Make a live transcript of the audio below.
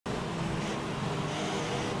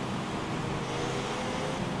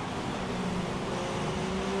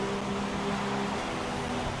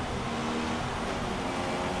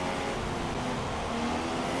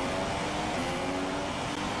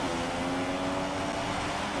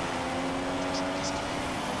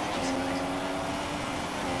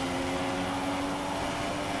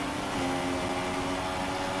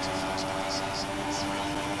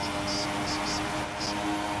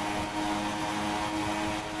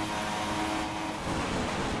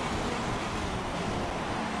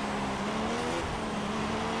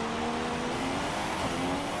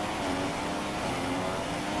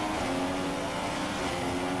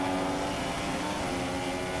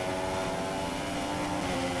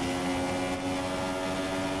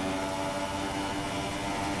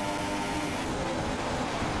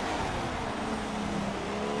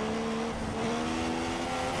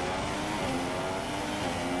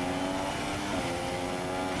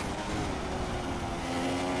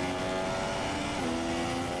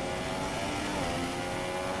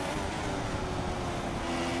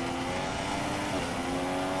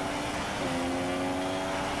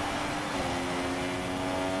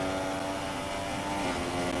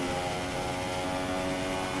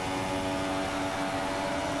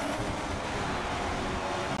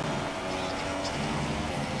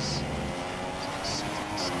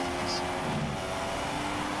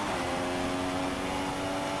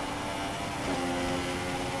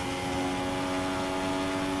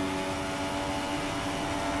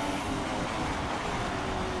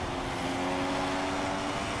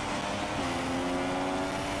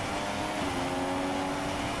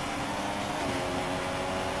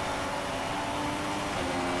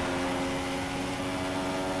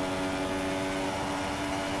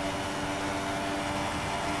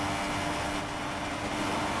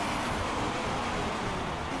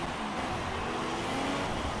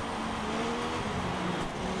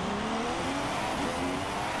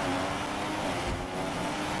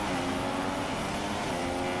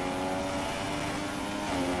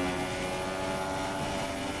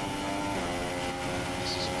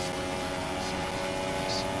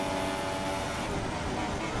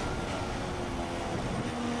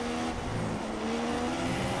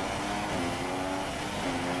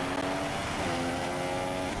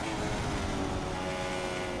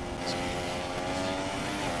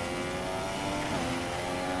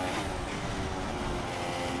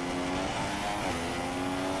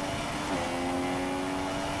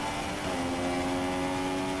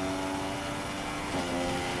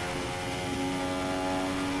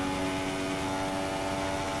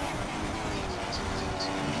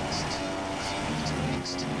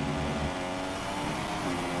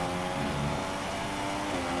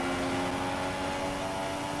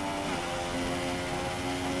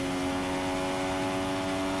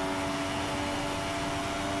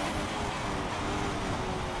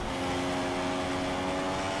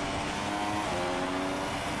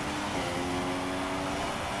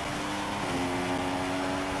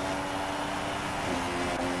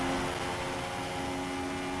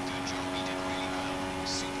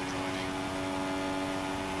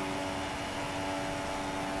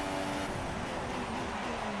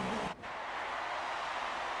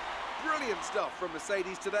Brilliant stuff from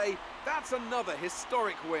Mercedes today. That's another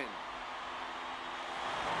historic win.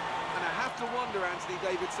 And I have to wonder, Anthony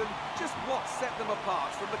Davidson, just what set them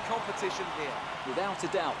apart from the competition here. Without a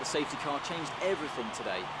doubt, the safety car changed everything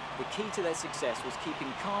today. The key to their success was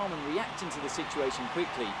keeping calm and reacting to the situation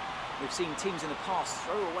quickly. We've seen teams in the past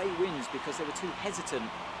throw away wins because they were too hesitant,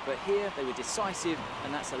 but here they were decisive,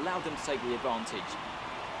 and that's allowed them to take the advantage.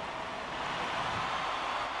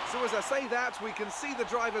 So as I say that, we can see the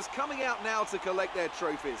drivers coming out now to collect their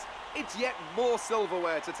trophies. It's yet more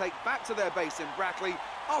silverware to take back to their base in Brackley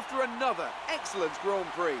after another excellent Grand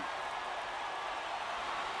Prix.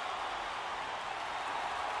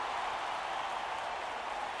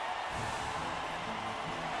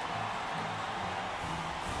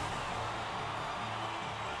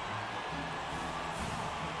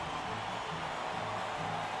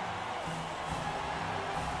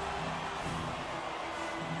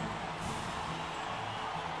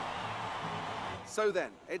 So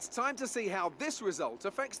then, it's time to see how this result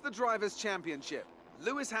affects the Drivers' Championship.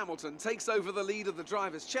 Lewis Hamilton takes over the lead of the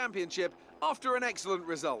Drivers' Championship after an excellent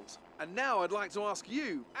result. And now I'd like to ask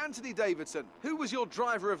you, Anthony Davidson, who was your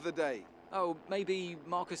driver of the day? Oh, maybe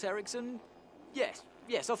Marcus Ericsson? Yes,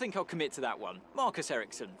 I think I'll commit to that one. Marcus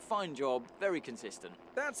Ericsson, fine job, very consistent.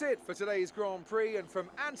 That's it for today's Grand Prix, and from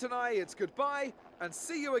Ant and I, it's goodbye, and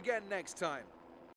see you again next time.